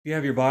If you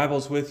have your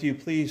Bibles with you,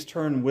 please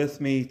turn with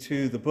me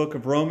to the book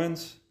of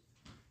Romans.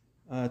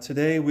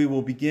 Today we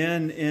will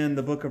begin in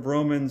the book of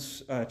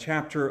Romans,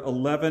 chapter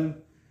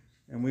 11,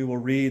 and we will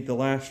read the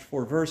last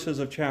 4 verses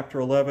of chapter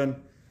 11.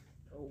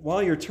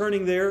 While you're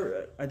turning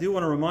there, I do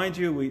want to remind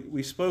you,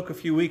 we spoke a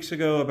few weeks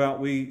ago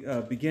about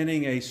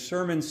beginning a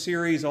sermon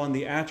series on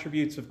the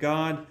attributes of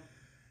God.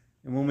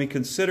 And when we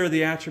consider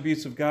the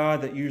attributes of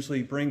God, that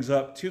usually brings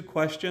up 2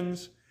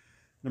 questions.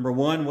 Number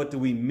 1, what do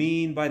we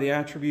mean by the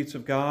attributes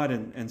of God?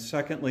 And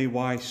secondly,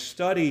 why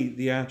study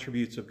the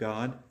attributes of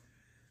God?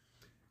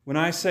 When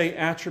I say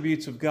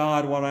attributes of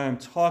God, what I am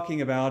talking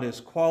about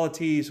is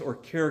qualities or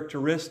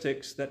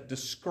characteristics that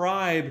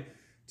describe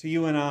to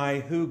you and I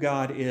who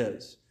God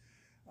is.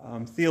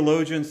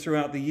 Theologians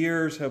throughout the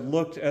years have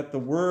looked at the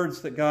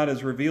words that God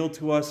has revealed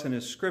to us in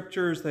His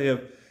Scriptures. They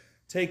have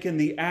taken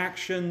the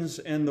actions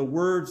and the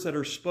words that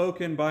are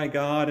spoken by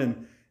God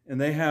and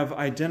they have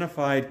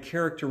identified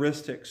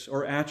characteristics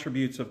or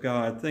attributes of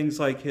God, things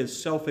like His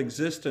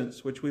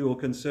self-existence, which we will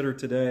consider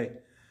today.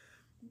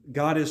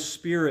 God is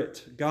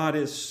spirit, God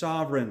is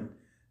sovereign,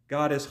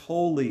 God is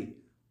holy,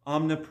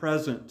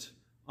 omnipresent,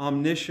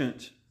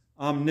 omniscient,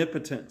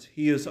 omnipotent.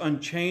 He is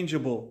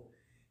unchangeable.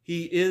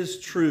 He is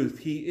truth,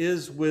 He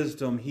is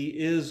wisdom, He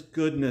is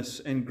goodness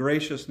and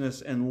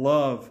graciousness and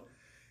love.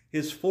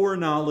 His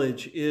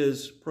foreknowledge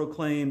is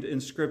proclaimed in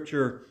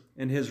Scripture,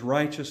 and His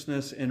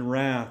righteousness and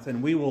wrath.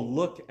 And we will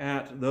look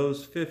at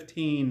those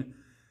 15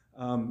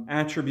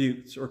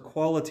 attributes or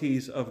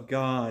qualities of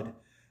God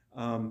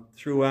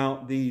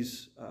throughout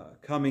these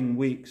coming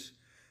weeks.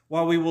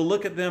 While we will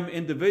look at them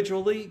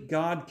individually,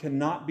 God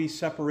cannot be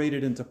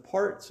separated into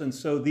parts, and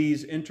so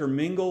these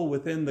intermingle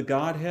within the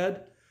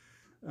Godhead.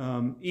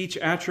 Each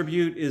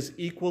attribute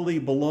equally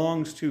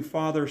belongs to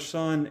Father,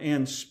 Son,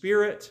 and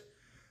Spirit.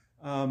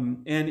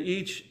 And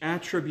each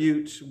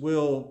attribute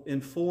will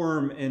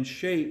inform and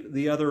shape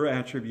the other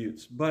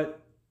attributes.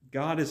 But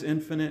God is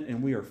infinite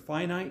and we are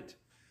finite.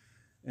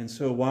 And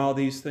so while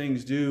these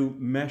things do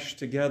mesh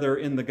together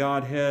in the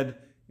Godhead,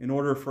 in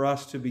order for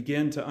us to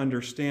begin to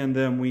understand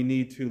them, we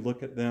need to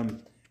look at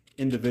them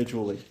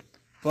individually.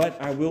 But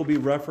I will be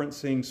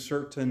referencing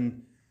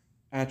certain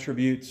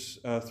attributes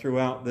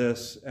throughout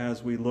this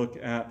as we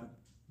look at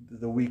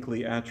the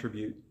weekly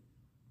attribute.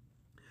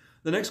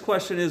 The next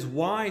question is,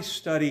 why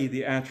study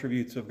the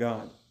attributes of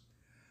God?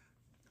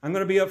 I'm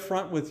going to be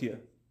upfront with you.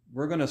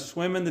 We're going to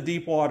swim in the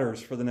deep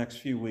waters for the next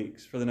few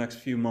weeks, for the next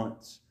few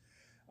months.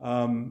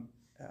 I'm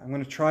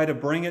going to try to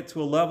bring it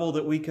to a level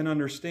that we can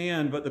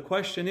understand, but the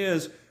question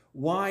is,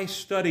 why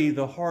study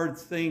the hard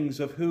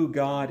things of who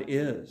God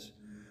is?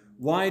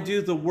 Why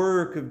do the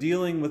work of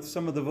dealing with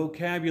some of the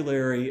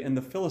vocabulary and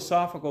the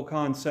philosophical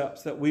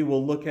concepts that we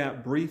will look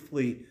at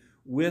briefly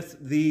with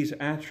these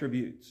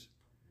attributes?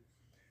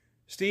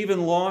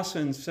 Stephen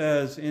Lawson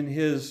says in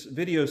his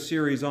video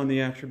series on the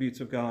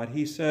attributes of God,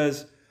 he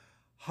says,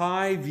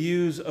 high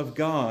views of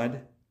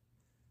God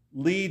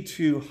lead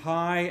to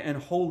high and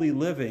holy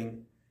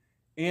living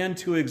and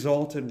to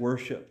exalted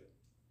worship.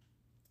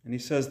 And he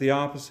says the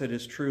opposite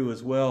is true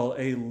as well.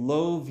 A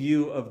low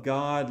view of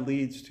God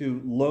leads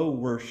to low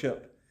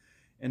worship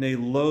and a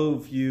low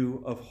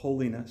view of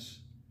holiness.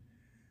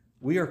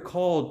 We are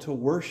called to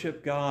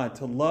worship God,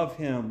 to love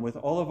Him with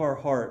all of our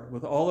heart,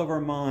 with all of our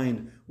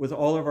mind, with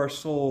all of our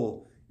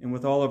soul, and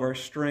with all of our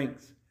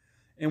strength.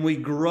 And we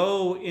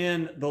grow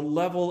in the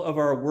level of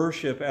our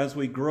worship as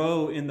we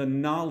grow in the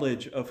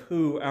knowledge of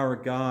who our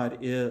God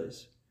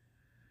is.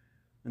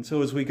 And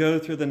so as we go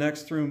through the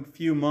next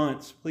few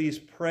months, please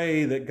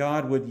pray that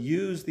God would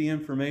use the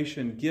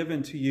information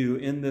given to you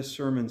in this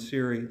sermon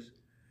series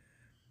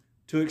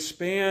to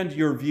expand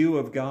your view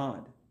of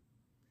God,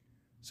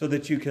 so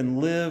that you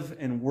can live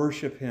and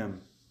worship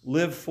Him,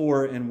 live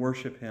for and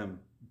worship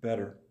Him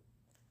better.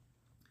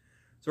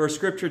 So our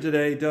scripture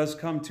today does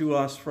come to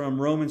us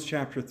from Romans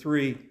chapter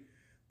 3,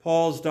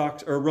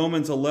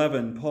 Romans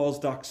 11, Paul's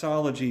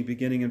doxology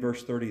beginning in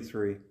verse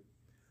 33.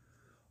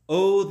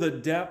 Oh, the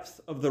depth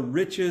of the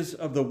riches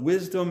of the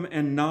wisdom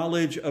and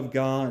knowledge of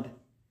God!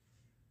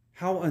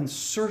 How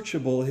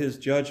unsearchable His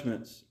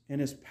judgments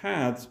and His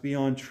paths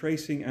beyond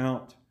tracing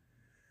out!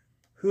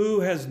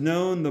 Who has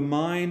known the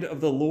mind of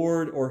the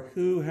Lord, or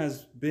who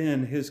has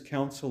been His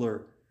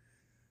counselor?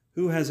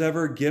 Who has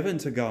ever given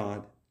to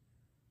God,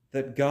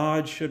 that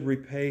God should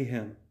repay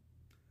him?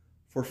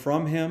 For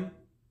from Him,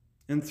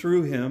 and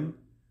through Him,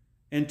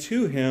 and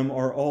to Him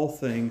are all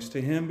things.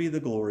 To Him be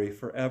the glory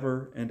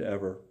forever and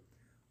ever.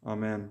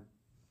 Amen.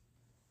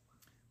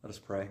 Let us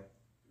pray.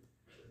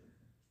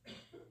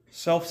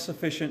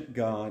 Self-sufficient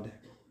God,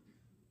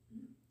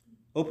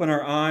 open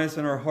our eyes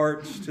and our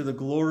hearts to the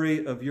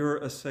glory of your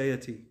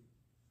aseity.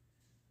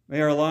 May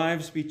our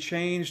lives be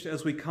changed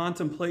as we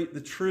contemplate the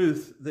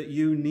truth that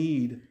you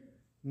need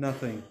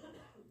nothing.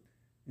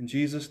 In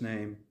Jesus'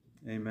 name,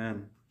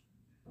 amen.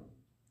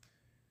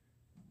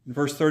 In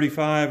verse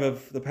 35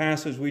 of the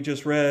passage we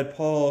just read,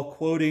 Paul,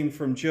 quoting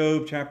from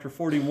Job chapter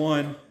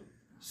 41,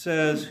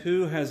 says,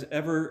 "Who has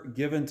ever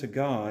given to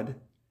God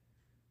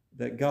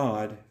that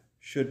God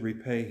should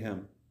repay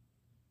him?"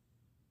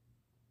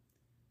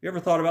 You ever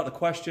thought about the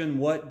question,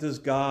 what does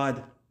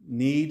God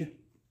need?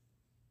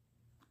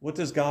 What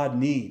does God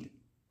need?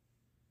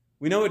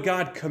 We know what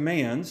God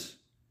commands.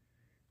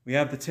 We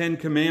have the 10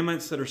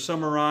 commandments that are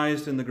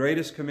summarized in the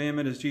greatest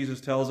commandment, as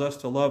Jesus tells us,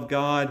 to love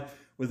God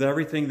with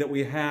everything that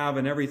we have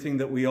and everything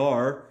that we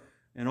are,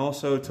 and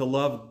also to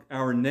love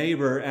our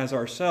neighbor as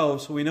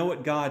ourselves. So we know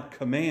what God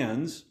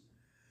commands.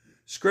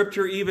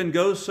 Scripture even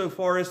goes so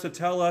far as to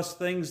tell us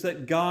things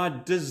that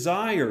God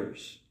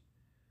desires.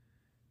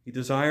 He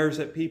desires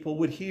that people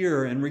would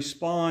hear and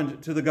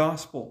respond to the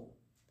gospel.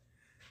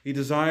 He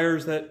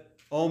desires that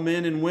all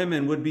men and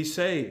women would be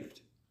saved.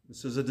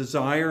 This is a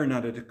desire,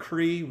 not a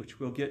decree, which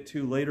we'll get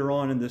to later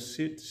on in this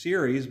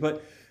series.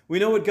 But we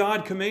know what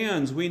God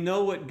commands. We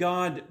know what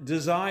God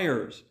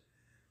desires.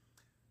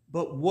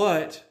 But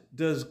what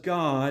does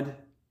God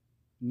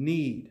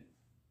need?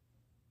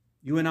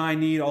 You and I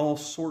need all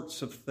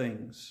sorts of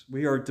things.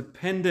 We are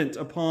dependent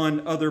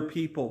upon other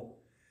people.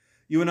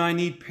 You and I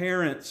need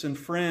parents and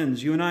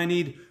friends. You and I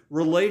need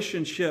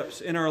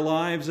relationships in our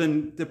lives.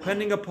 And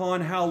depending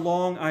upon how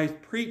long I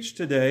preach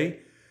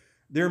today,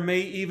 there may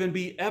even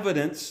be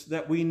evidence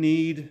that we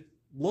need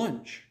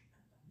lunch.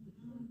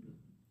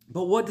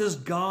 But what does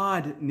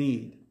God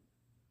need?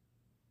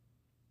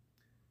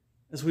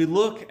 As we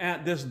look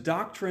at this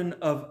doctrine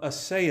of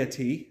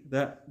aseity,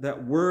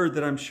 that word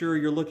that I'm sure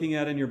you're looking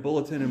at in your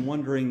bulletin and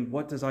wondering,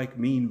 what does Ike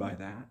mean by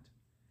that?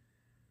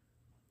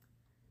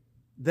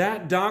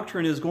 That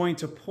doctrine is going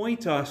to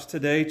point us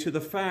today to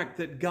the fact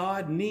that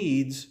God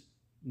needs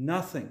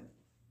nothing.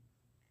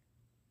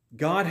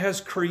 God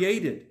has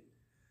created.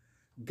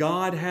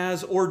 God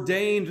has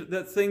ordained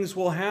that things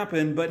will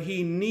happen, but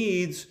He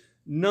needs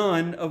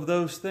none of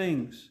those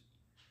things.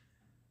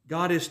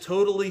 God is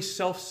totally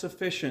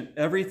self-sufficient.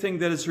 Everything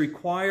that is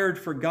required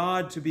for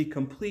God to be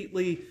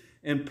completely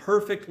and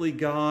perfectly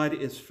God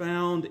is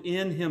found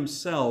in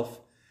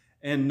Himself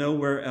and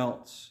nowhere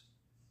else.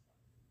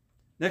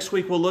 Next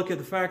week, we'll look at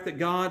the fact that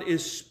God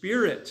is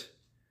spirit.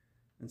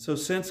 And so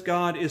since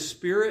God is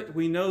spirit,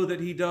 we know that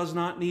He does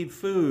not need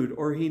food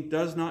or He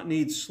does not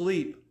need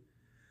sleep.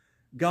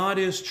 God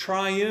is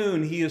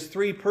triune. He is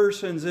 3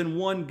 persons in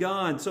one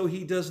God, so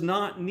He does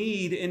not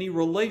need any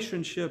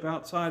relationship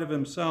outside of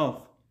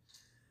Himself.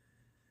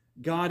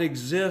 God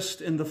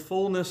exists in the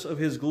fullness of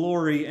His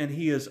glory, and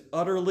He is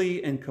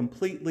utterly and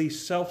completely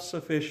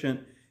self-sufficient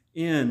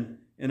in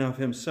and of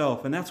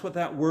Himself. And that's what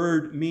that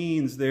word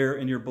means there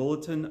in your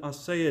bulletin,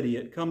 aseity.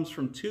 It comes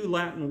from 2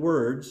 Latin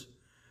words,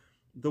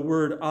 the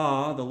word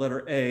a, the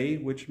letter A,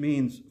 which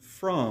means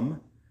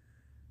from,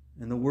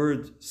 and the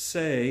word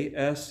se,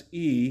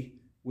 S-E,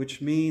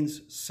 which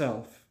means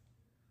self.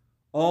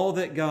 All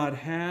that God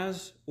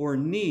has or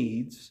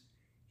needs,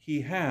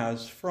 He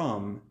has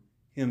from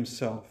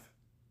Himself.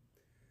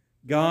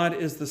 God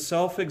is the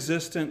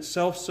self-existent,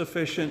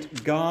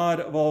 self-sufficient God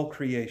of all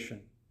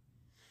creation.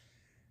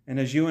 And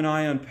as you and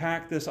I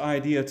unpack this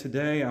idea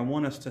today, I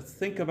want us to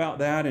think about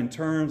that in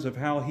terms of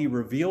how He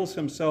reveals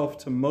Himself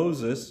to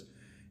Moses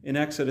in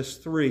Exodus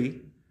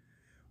 3.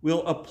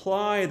 We'll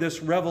apply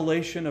this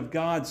revelation of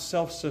God's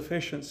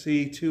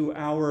self-sufficiency to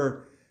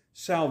our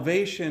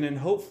salvation and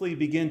hopefully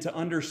begin to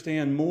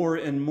understand more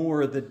and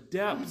more the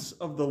depths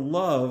of the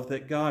love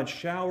that God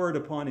showered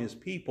upon His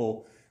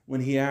people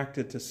when He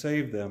acted to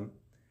save them,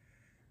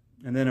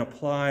 and then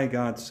apply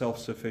God's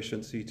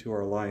self-sufficiency to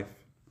our life.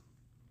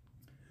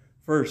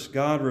 First,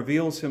 God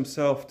reveals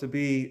Himself to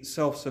be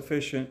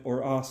self-sufficient,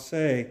 or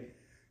ase,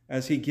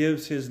 as He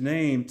gives His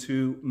name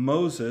to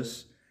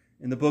Moses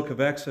in the book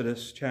of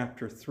Exodus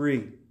chapter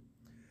 3.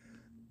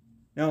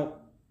 Now,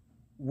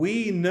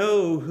 we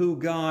know who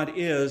God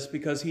is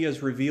because He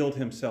has revealed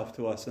Himself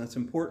to us, and it's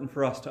important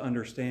for us to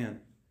understand.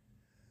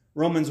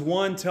 Romans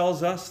 1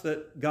 tells us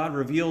that God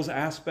reveals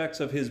aspects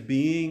of His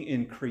being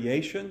in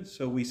creation,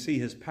 so we see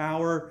His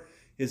power,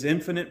 His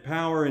infinite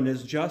power, and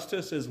His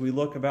justice as we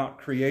look about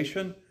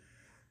creation.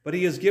 But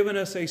He has given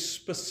us a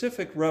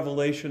specific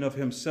revelation of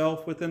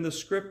Himself within the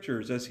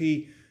Scriptures as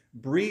He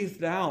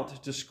breathed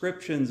out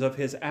descriptions of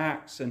His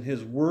acts and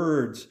His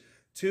words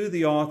to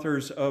the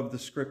authors of the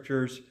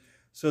Scriptures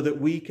so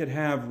that we could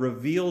have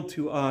revealed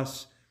to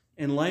us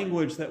in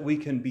language that we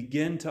can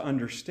begin to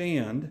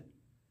understand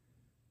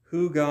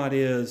who God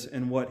is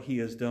and what He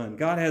has done.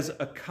 God has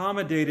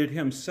accommodated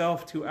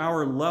Himself to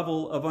our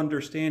level of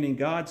understanding.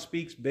 God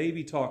speaks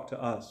baby talk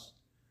to us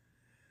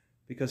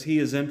because He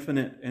is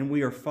infinite and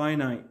we are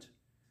finite.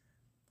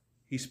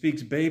 He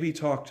speaks baby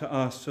talk to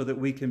us so that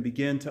we can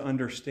begin to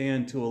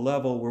understand to a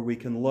level where we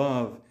can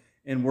love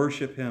and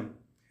worship Him.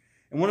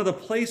 And one of the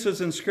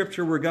places in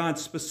Scripture where God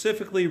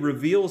specifically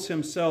reveals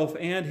Himself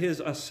and His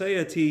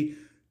aseity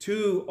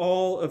to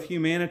all of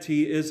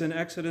humanity is in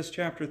Exodus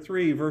chapter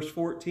 3, verse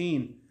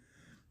 14.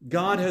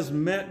 God has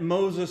met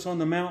Moses on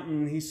the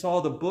mountain. He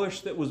saw the bush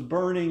that was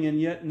burning and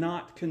yet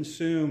not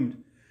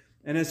consumed.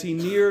 And as he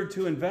neared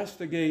to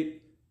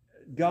investigate,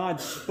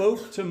 God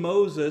spoke to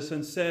Moses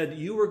and said,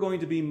 "You are going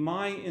to be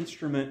my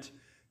instrument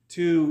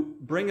to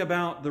bring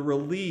about the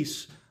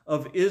release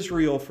of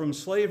Israel from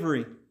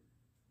slavery."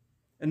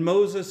 And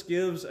Moses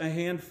gives a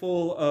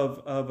handful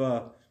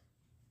of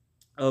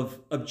of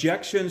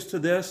objections to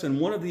this, and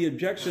one of the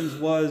objections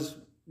was,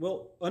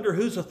 well, under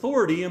whose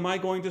authority am I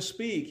going to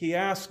speak? He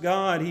asked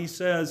God, he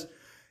says,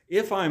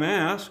 if I'm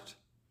asked,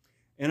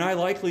 and I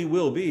likely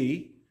will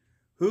be,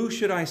 who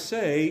should I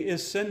say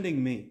is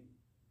sending me?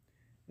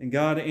 And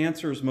God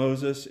answers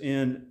Moses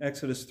in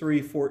Exodus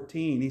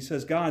 3:14. He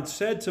says, God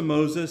said to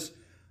Moses,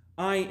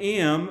 I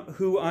am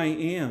who I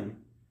am.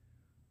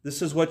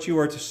 This is what you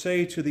are to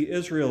say to the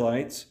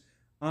Israelites,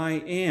 I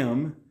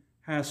am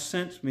has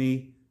sent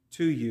me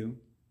to you.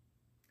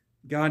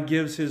 God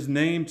gives his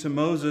name to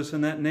Moses,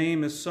 and that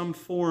name is some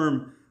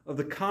form of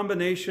the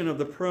combination of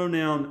the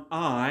pronoun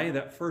I,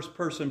 that first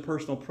person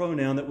personal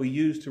pronoun that we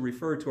use to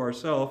refer to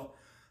ourselves,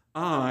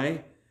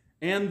 I,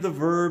 and the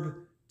verb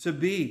to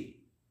be.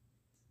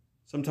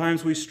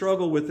 Sometimes we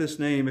struggle with this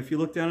name. If you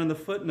look down in the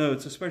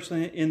footnotes,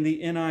 especially in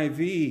the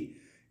NIV,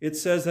 it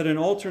says that an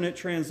alternate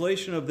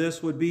translation of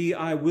this would be,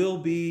 I will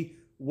be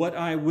what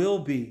I will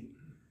be.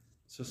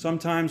 So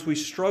sometimes we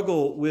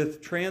struggle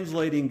with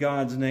translating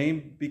God's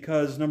name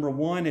because, number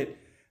one,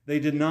 they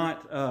did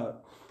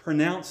not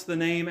pronounce the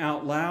name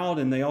out loud,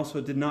 and they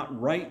also did not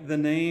write the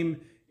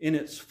name in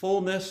its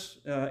fullness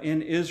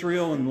in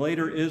Israel and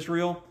later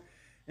Israel.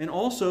 And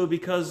also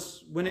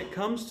because when it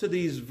comes to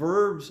these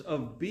verbs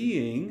of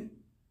being,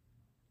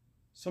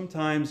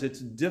 sometimes it's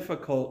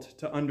difficult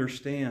to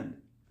understand.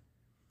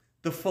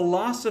 The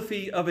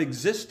philosophy of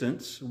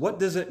existence, what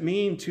does it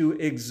mean to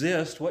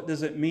exist? What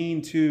does it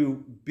mean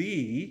to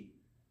be?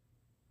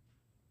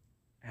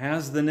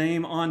 Has the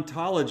name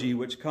ontology,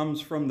 which comes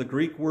from the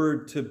Greek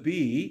word to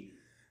be,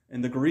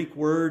 and the Greek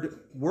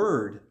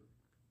word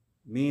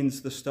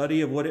means the study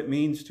of what it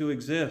means to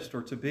exist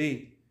or to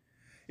be.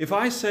 If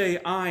I say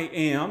I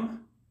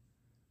am,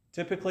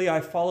 typically I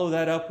follow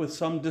that up with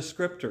some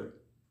descriptor.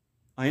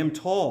 I am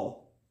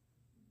tall.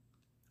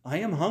 I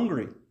am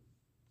hungry.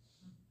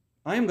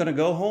 I am going to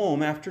go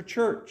home after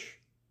church.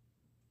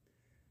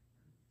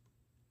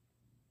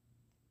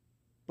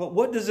 But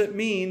what does it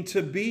mean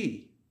to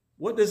be?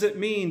 What does it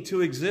mean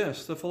to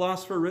exist? The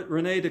philosopher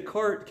René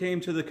Descartes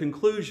came to the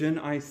conclusion,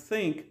 I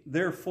think,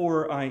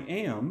 therefore I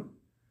am.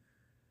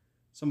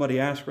 Somebody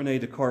asked René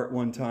Descartes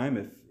one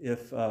time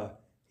if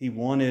he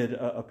wanted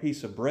a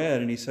piece of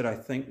bread, and he said, I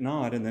think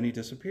not, and then he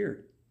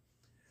disappeared.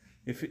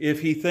 If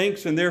he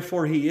thinks and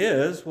therefore he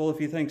is, well, if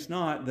he thinks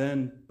not,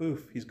 then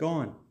poof, he's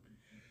gone.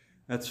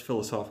 That's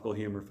philosophical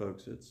humor,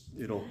 folks.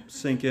 It'll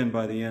sink in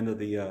by the end of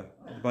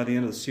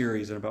the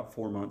series in about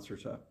 4 months or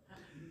so.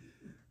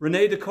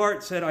 René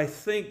Descartes said, I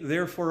think,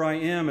 therefore I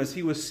am, as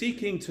he was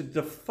seeking to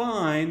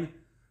define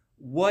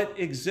what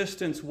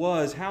existence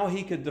was, how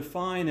he could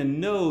define and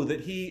know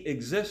that he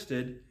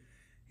existed.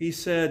 He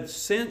said,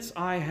 since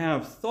I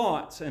have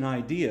thoughts and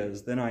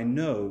ideas, then I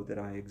know that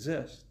I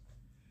exist.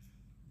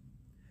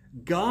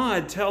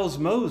 God tells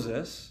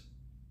Moses,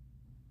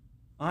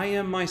 I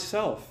am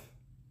myself.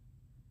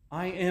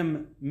 I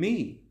am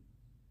me,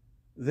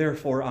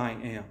 therefore I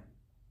am.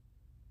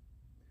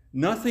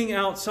 Nothing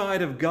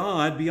outside of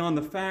God beyond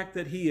the fact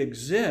that he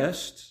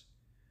exists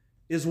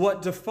is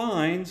what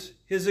defines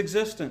his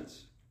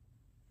existence.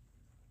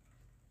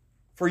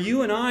 For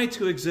you and I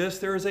to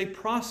exist, there is a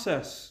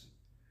process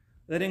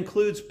that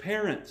includes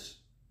parents.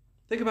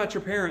 Think about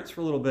your parents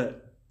for a little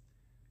bit.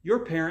 Your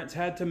parents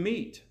had to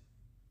meet.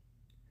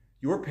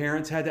 Your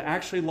parents had to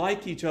actually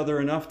like each other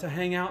enough to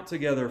hang out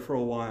together for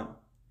a while.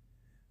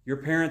 Your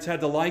parents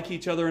had to like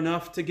each other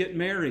enough to get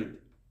married.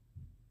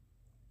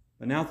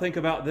 But now think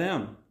about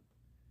them.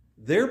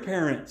 Their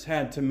parents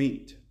had to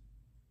meet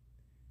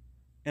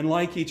and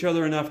like each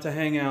other enough to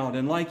hang out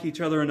and like each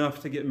other enough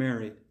to get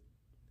married.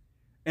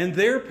 And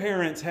their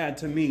parents had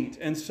to meet,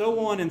 and so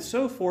on and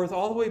so forth,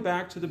 all the way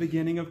back to the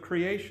beginning of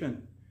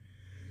creation.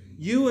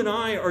 You and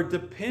I are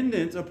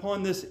dependent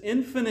upon this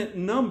infinite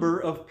number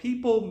of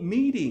people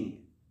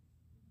meeting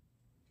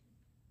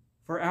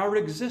for our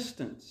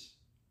existence.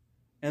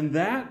 And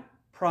that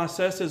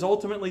process is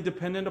ultimately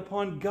dependent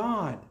upon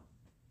God.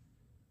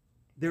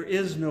 There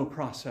is no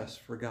process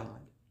for God.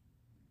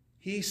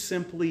 He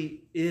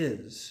simply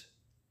is.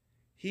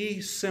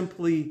 He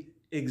simply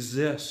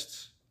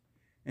exists.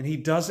 And he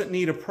doesn't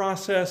need a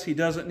process. He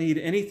doesn't need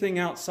anything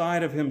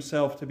outside of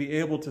himself to be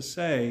able to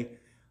say,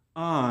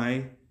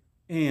 I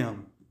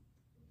am.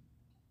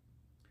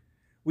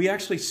 We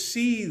actually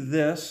see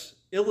this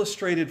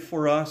illustrated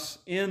for us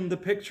in the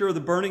picture of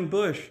the burning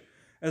bush.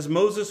 As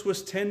Moses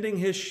was tending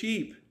his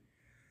sheep,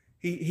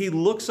 he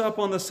looks up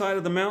on the side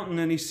of the mountain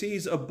and he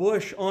sees a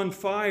bush on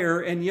fire,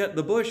 and yet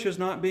the bush is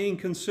not being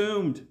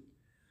consumed. Have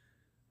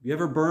you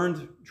ever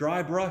burned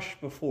dry brush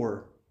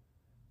before?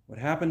 What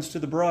happens to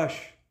the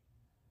brush?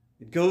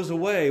 It goes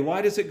away.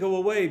 Why does it go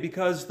away?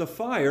 Because the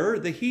fire,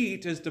 the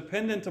heat, is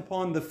dependent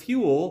upon the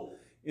fuel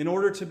in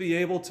order to be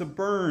able to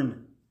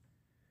burn.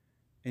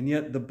 And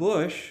yet the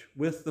bush,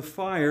 with the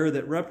fire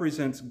that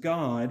represents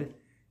God,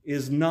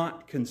 is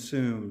not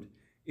consumed.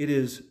 It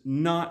is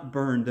not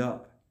burned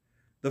up.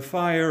 The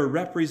fire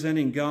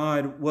representing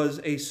God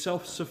was a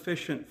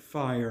self-sufficient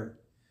fire.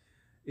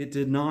 It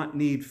did not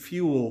need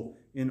fuel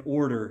in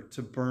order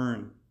to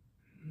burn.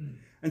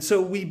 And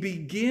so we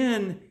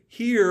begin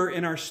here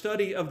in our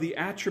study of the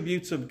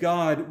attributes of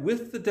God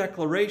with the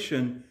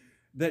declaration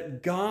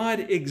that God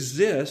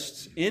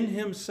exists in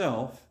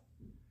himself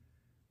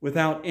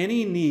without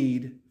any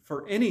need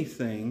for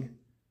anything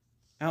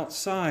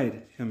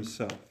outside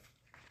himself.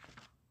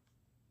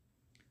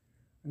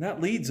 And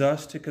that leads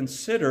us to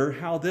consider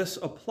how this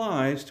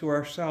applies to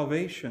our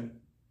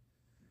salvation.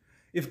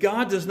 If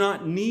God does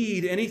not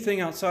need anything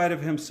outside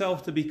of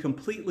himself to be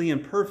completely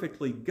and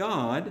perfectly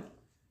God,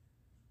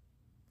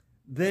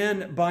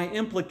 then by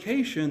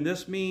implication,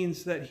 this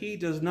means that he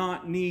does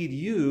not need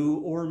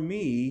you or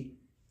me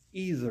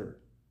either.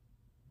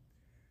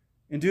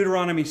 In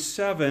Deuteronomy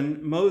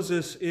 7,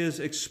 Moses is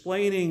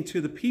explaining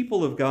to the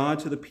people of God,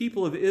 to the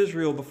people of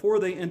Israel, before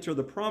they enter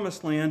the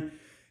promised land,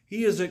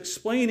 he is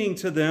explaining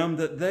to them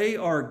that they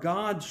are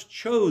God's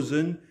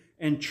chosen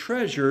and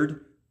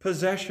treasured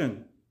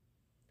possession.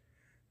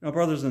 Now,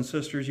 brothers and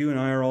sisters, you and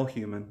I are all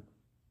human.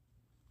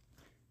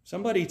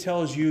 Somebody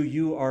tells you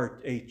you are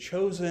a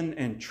chosen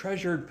and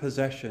treasured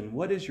possession.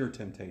 What is your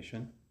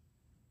temptation?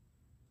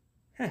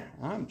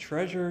 I'm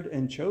treasured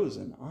and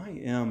chosen. I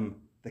am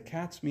the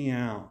cat's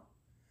meow.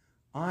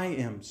 I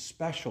am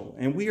special.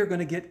 And we are going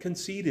to get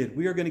conceited.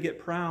 We are going to get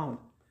proud.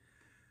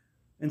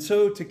 And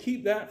so to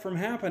keep that from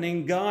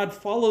happening, God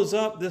follows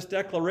up this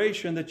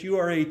declaration that you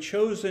are a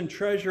chosen,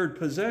 treasured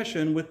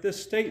possession with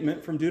this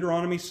statement from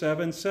Deuteronomy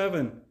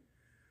 7:7.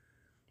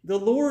 The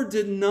Lord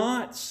did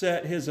not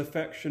set his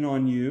affection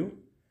on you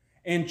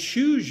and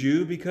choose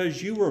you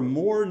because you were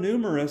more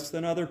numerous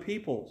than other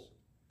peoples,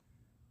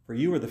 for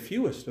you were the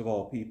fewest of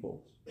all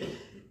peoples.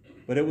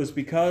 But it was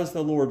because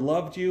the Lord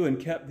loved you and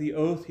kept the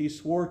oath he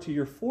swore to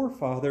your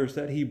forefathers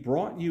that he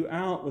brought you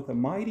out with a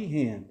mighty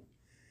hand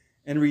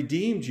and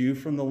redeemed you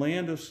from the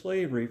land of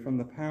slavery, from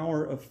the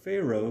power of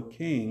Pharaoh,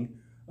 king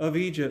of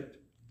Egypt.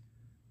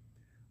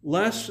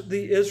 Lest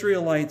the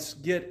Israelites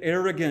get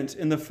arrogant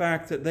in the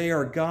fact that they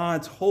are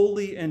God's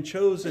holy and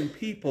chosen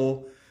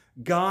people,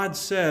 God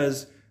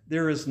says,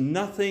 there is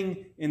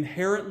nothing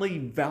inherently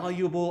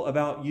valuable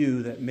about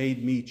you that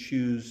made me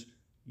choose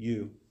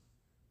you.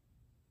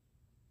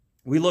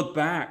 We look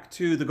back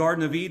to the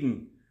Garden of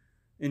Eden.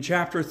 In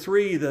chapter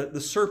 3, the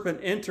serpent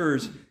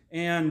enters,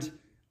 and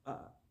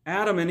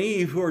Adam and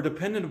Eve, who are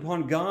dependent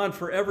upon God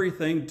for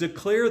everything,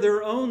 declare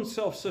their own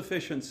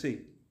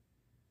self-sufficiency,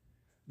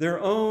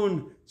 their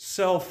own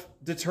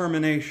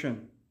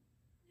self-determination.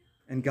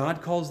 And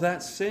God calls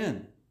that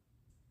sin.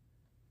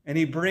 And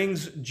he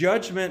brings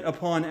judgment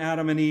upon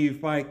Adam and Eve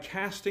by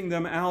casting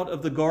them out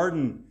of the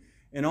garden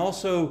and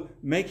also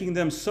making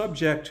them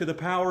subject to the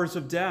powers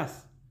of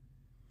death.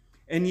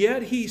 And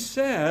yet he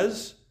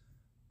says,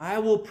 I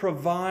will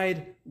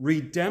provide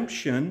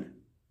redemption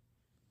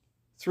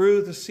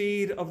through the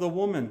seed of the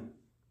woman.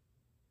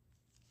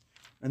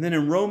 And then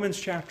in Romans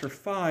chapter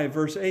 5,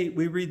 verse 8,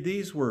 we read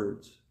these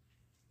words.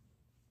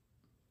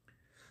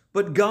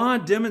 But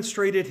God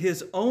demonstrated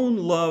his own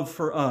love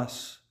for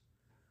us.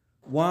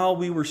 While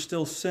we were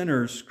still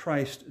sinners,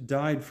 Christ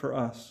died for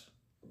us.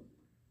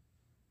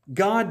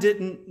 God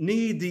didn't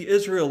need the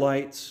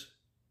Israelites,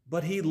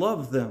 but he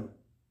loved them.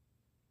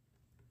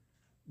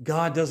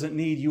 God doesn't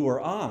need you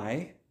or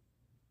I,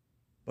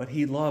 but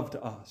he loved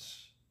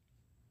us.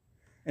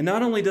 And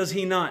not only does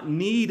he not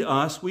need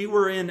us, we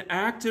were in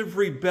active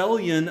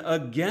rebellion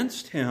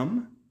against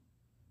him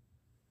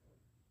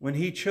when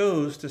he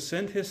chose to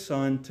send his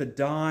Son to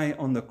die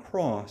on the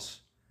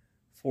cross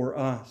for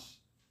us.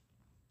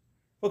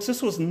 Folks,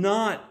 this was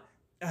not,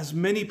 as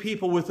many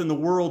people within the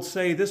world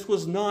say, this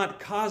was not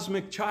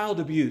cosmic child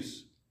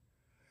abuse.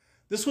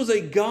 This was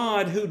a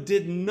God who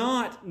did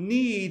not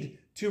need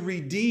to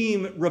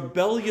redeem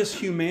rebellious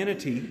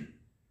humanity,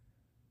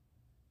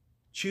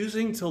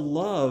 choosing to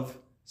love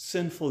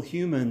sinful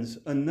humans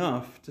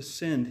enough to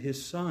send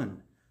his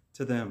Son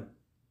to them.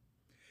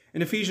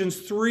 In Ephesians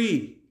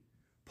 3,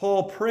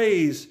 Paul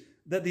prays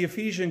that the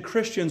Ephesian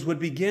Christians would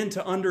begin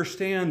to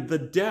understand the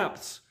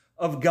depths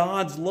of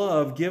God's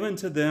love given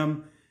to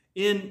them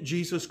in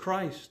Jesus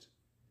Christ.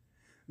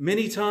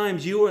 Many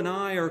times you and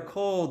I are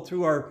called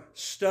through our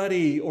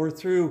study or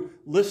through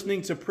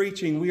listening to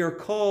preaching, we are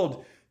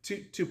called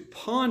to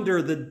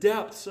ponder the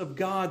depths of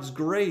God's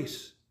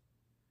grace.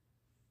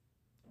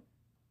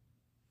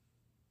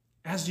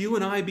 As you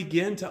and I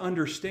begin to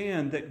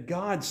understand that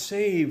God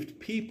saved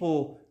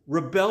people,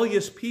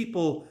 rebellious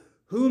people,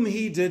 whom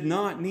he did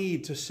not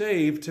need to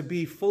save to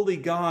be fully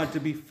God, to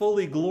be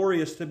fully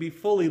glorious, to be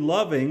fully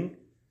loving,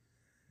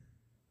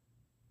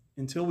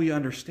 until we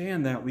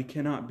understand that, we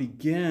cannot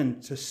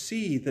begin to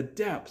see the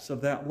depths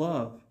of that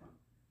love.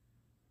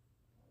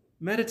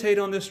 Meditate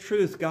on this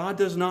truth. God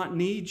does not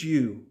need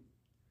you,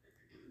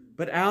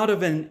 but out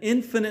of an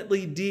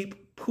infinitely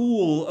deep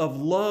pool of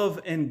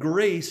love and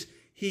grace,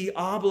 he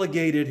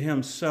obligated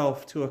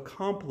himself to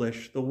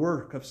accomplish the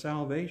work of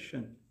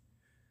salvation.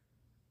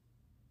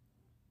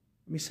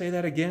 Let me say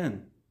that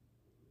again.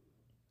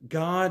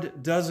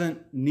 God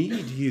doesn't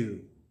need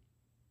you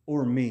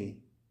or me,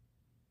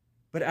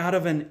 but out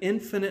of an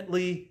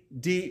infinitely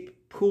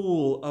deep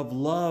pool of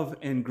love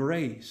and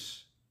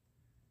grace,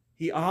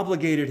 He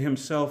obligated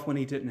himself when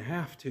he didn't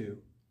have to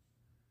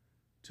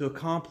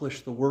accomplish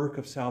the work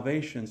of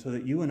salvation so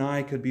that you and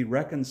I could be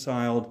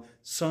reconciled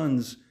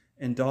sons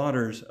and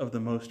daughters of the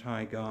Most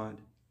High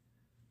God.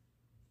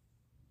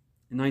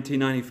 In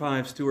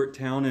 1995, Stuart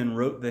Townend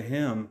wrote the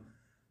hymn,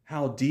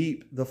 "How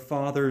Deep the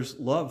Father's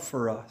Love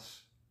for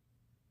Us."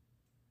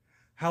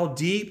 How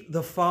deep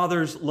the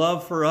Father's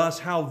love for us,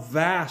 how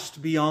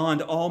vast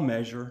beyond all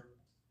measure,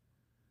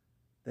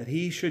 that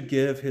he should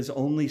give his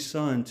only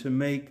Son to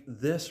make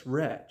this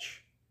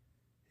wretch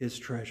his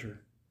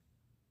treasure.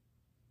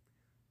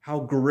 How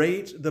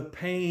great the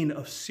pain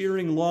of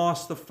searing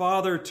loss, the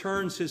Father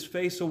turns his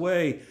face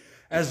away,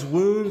 as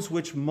wounds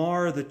which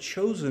mar the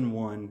chosen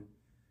one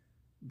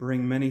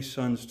bring many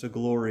sons to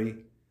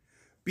glory.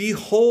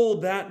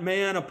 Behold that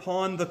man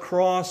upon the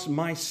cross,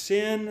 my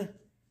sin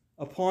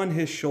upon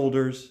his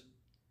shoulders.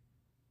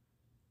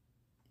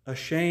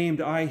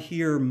 Ashamed, I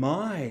hear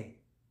my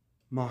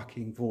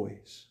mocking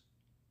voice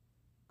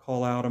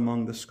call out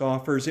among the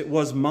scoffers. It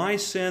was my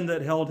sin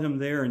that held him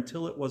there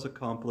until it was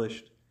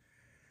accomplished.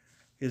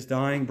 His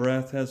dying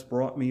breath has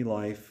brought me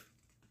life.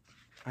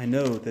 I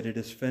know that it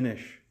is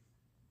finished.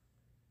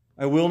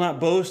 I will not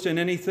boast in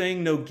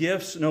anything, no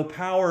gifts, no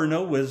power,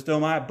 no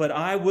wisdom, but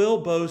I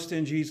will boast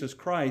in Jesus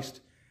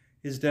Christ,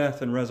 his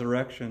death and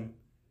resurrection.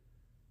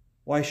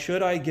 Why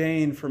should I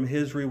gain from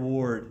his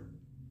reward?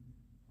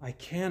 I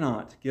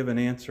cannot give an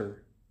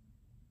answer,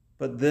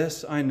 but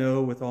this I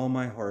know with all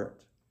my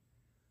heart.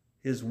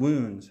 His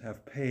wounds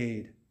have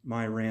paid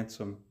my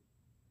ransom.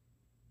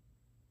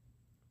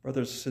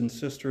 Brothers and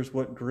sisters,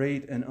 what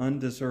great and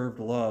undeserved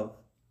love.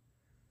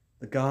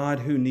 The God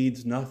who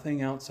needs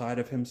nothing outside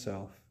of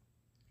himself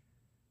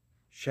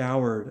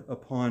showered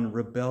upon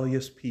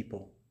rebellious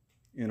people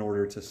in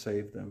order to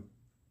save them.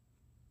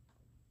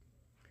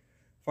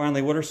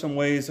 Finally, what are some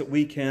ways that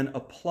we can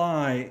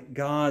apply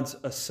God's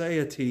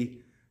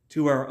aseity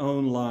to our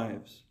own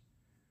lives?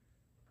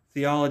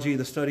 Theology,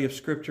 the study of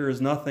Scripture,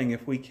 is nothing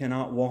if we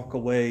cannot walk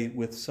away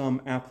with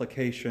some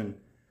application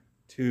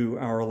to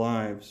our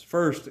lives.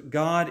 First,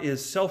 God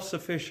is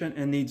self-sufficient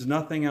and needs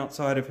nothing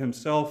outside of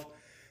himself,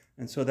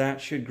 and so that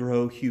should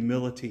grow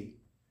humility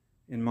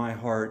in my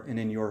heart and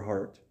in your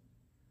heart.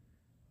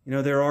 You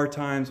know, there are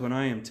times when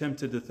I am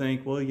tempted to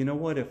think, well, you know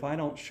what, if I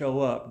don't show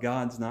up,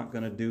 God's not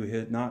going to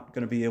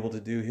be able to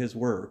do his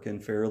work in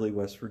Fairleigh,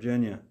 West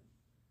Virginia.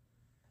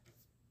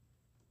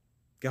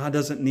 God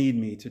doesn't need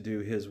me to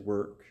do his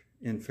work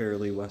in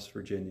Fairleigh, West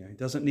Virginia. He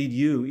doesn't need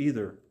you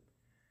either.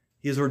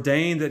 He has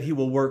ordained that he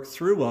will work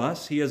through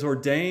us. He has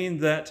ordained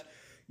that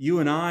you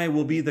and I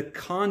will be the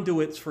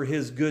conduits for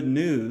his good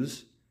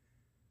news.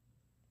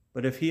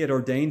 But if he had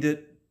ordained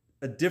it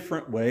a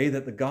different way,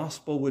 that the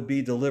gospel would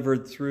be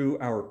delivered through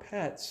our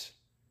pets,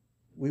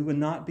 we would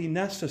not be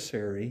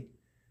necessary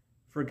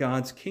for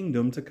God's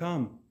kingdom to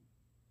come.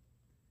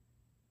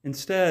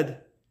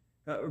 Instead,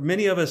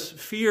 many of us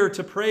fear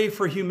to pray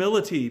for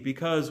humility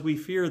because we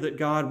fear that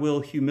God will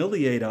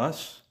humiliate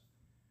us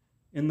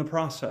in the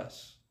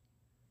process.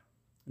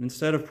 And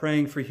instead of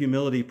praying for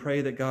humility,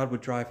 pray that God would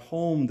drive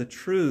home the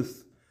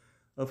truth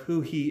of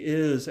who he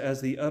is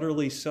as the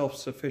utterly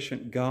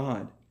self-sufficient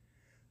God,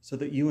 so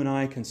that you and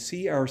I can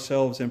see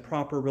ourselves in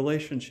proper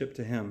relationship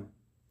to him.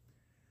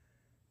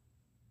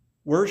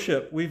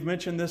 Worship, we've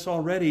mentioned this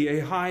already,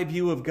 a high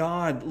view of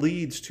God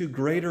leads to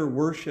greater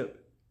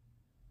worship.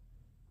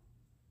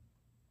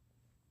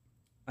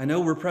 I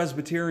know we're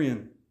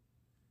Presbyterian,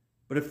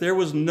 but if there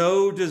was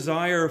no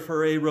desire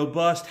for a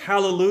robust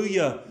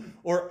hallelujah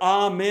or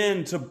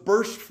amen to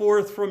burst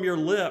forth from your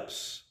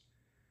lips,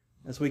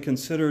 as we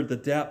consider the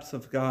depth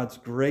of God's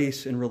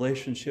grace in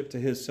relationship to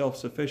his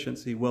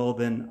self-sufficiency, well,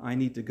 then I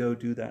need to go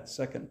do that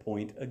second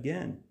point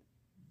again.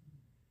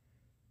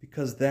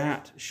 Because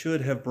that should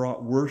have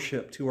brought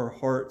worship to our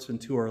hearts and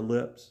to our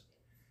lips.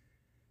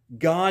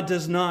 God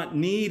does not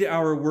need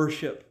our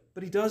worship,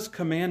 but he does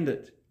command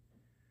it.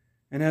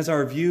 And as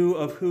our view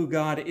of who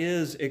God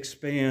is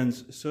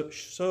expands,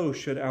 so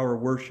should our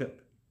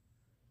worship.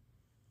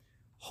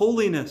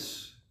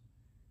 Holiness.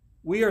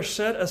 We are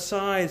set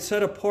aside,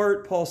 set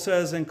apart, Paul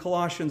says in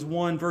Colossians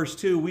 1, verse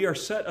 2. We are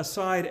set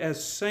aside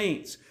as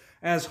saints,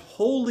 as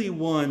holy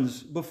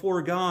ones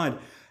before God.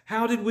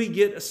 How did we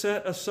get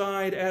set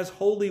aside as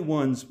holy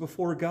ones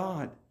before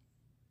God?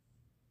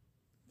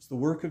 It's the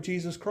work of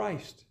Jesus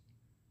Christ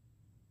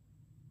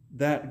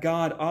that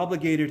God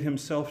obligated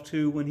himself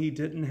to when he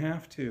didn't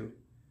have to.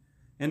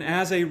 And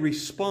as a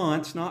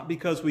response, not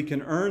because we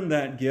can earn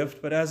that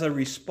gift, but as a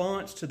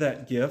response to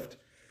that gift,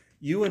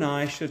 you and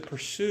I should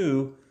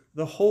pursue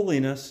the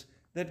holiness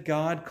that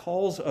God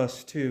calls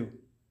us to.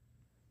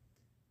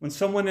 When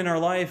someone in our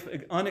life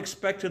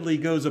unexpectedly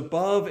goes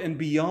above and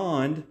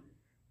beyond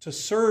to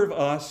serve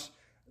us,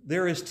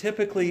 there is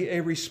typically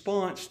a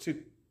response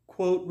to,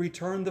 quote,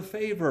 return the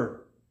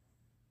favor.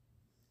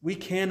 We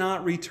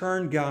cannot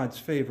return God's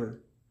favor,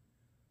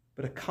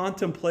 but a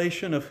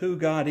contemplation of who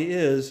God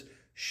is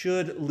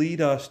should lead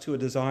us to a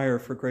desire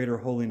for greater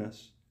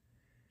holiness.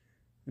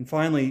 And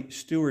finally,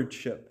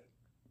 stewardship.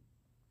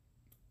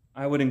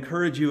 I would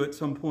encourage you at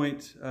some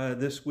point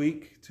this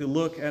week to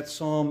look at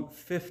Psalm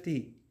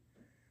 50.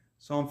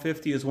 Psalm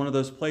 50 is one of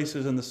those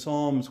places in the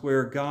Psalms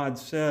where God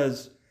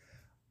says,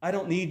 I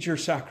don't need your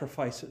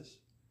sacrifices.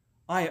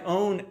 I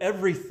own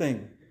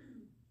everything.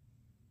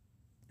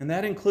 And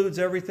that includes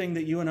everything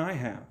that you and I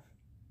have.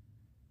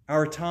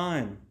 Our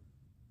time,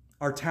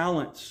 our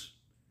talents,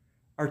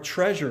 our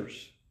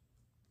treasures.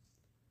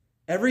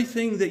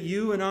 Everything that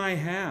you and I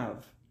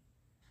have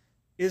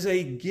is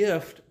a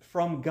gift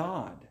from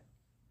God.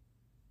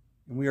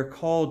 And we are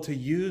called to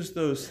use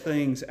those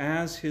things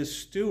as His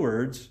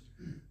stewards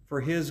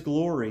for His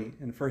glory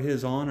and for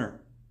His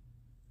honor.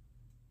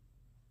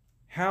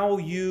 How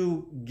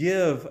you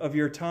give of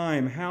your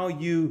time, how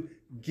you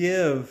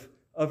give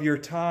of your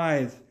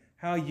tithe,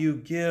 how you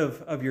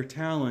give of your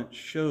talent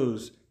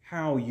shows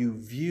how you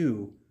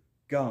view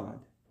God.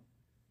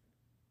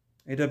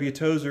 A.W.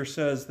 Tozer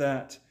says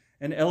that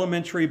an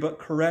elementary but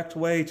correct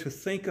way to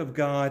think of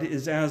God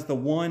is as the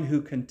one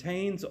who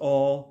contains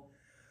all,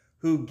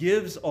 who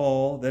gives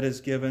all that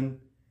is given,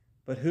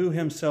 but who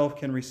himself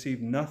can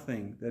receive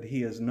nothing that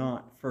he has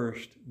not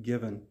first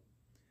given.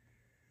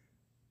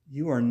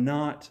 You are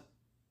not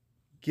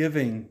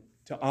giving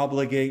to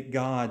obligate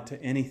God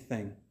to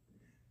anything.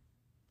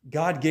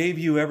 God gave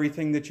you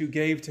everything that you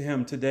gave to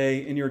Him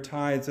today in your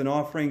tithes and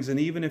offerings, and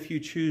even if you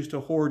choose to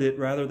hoard it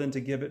rather than to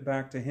give it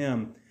back to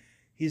Him,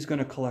 He's going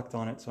to collect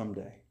on it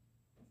someday.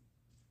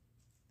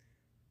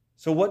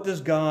 So what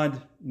does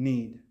God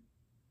need?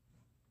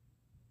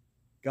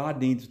 God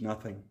needs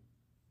nothing.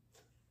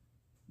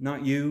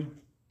 Not you,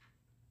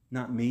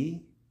 not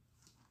me,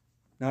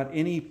 not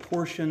any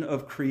portion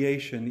of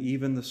creation,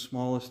 even the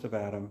smallest of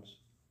atoms.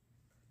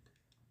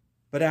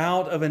 But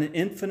out of an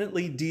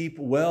infinitely deep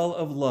well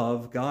of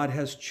love, God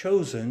has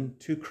chosen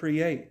to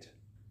create.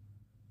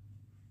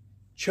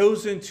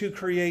 Chosen to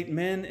create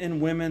men and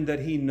women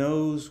that He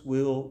knows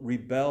will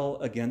rebel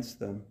against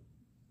them.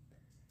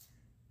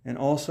 And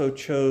also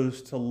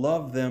chose to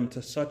love them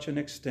to such an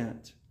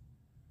extent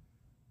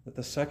that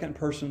the second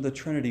person of the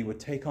Trinity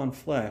would take on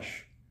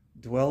flesh,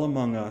 dwell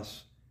among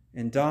us,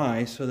 and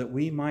die so that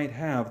we might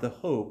have the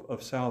hope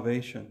of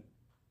salvation.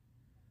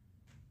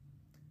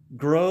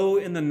 Grow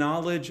in the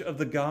knowledge of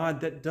the God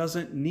that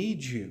doesn't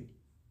need you,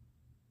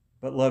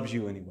 but loves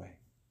you anyway.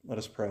 Let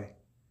us pray.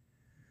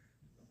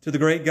 To the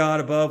great God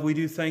above, we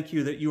do thank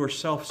you that you are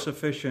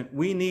self-sufficient.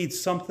 We need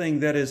something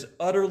that is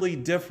utterly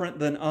different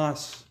than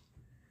us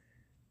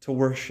to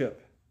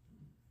worship.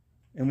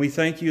 And we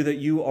thank you that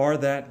you are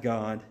that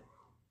God.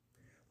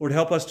 Lord,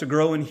 help us to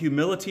grow in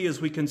humility as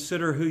we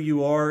consider who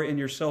you are in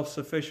your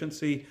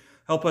self-sufficiency.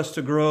 Help us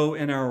to grow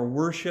in our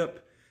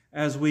worship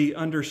as we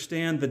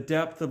understand the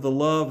depth of the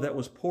love that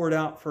was poured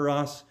out for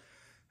us.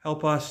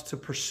 Help us to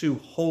pursue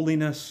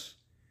holiness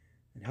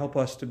and help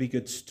us to be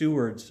good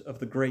stewards of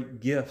the great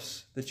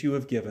gifts that you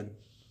have given.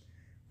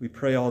 We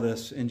pray all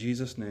this in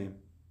Jesus' name.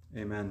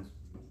 Amen.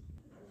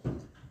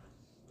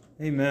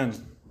 Amen.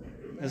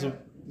 As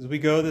we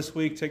go this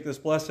week, take this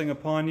blessing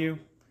upon you.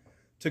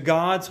 To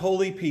God's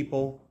holy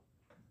people,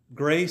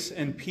 grace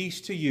and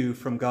peace to you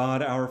from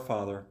God our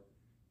Father.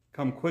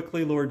 Come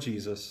quickly, Lord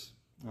Jesus.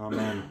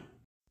 Amen.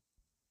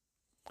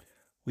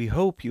 We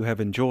hope you have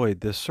enjoyed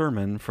this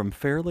sermon from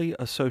Fairleigh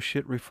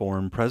Associate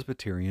Reformed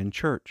Presbyterian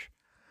Church.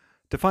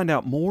 To find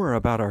out more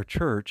about our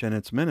church and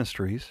its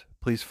ministries,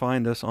 please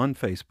find us on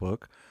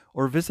Facebook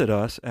or visit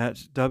us at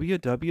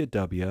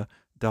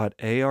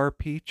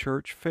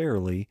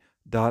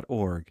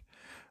www.arpchurchfairleigh.org.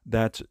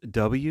 That's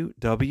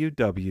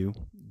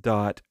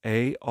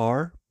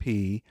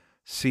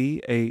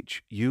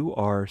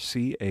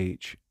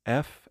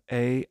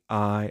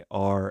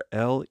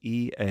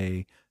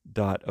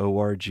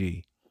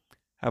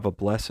Have a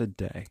blessed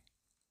day.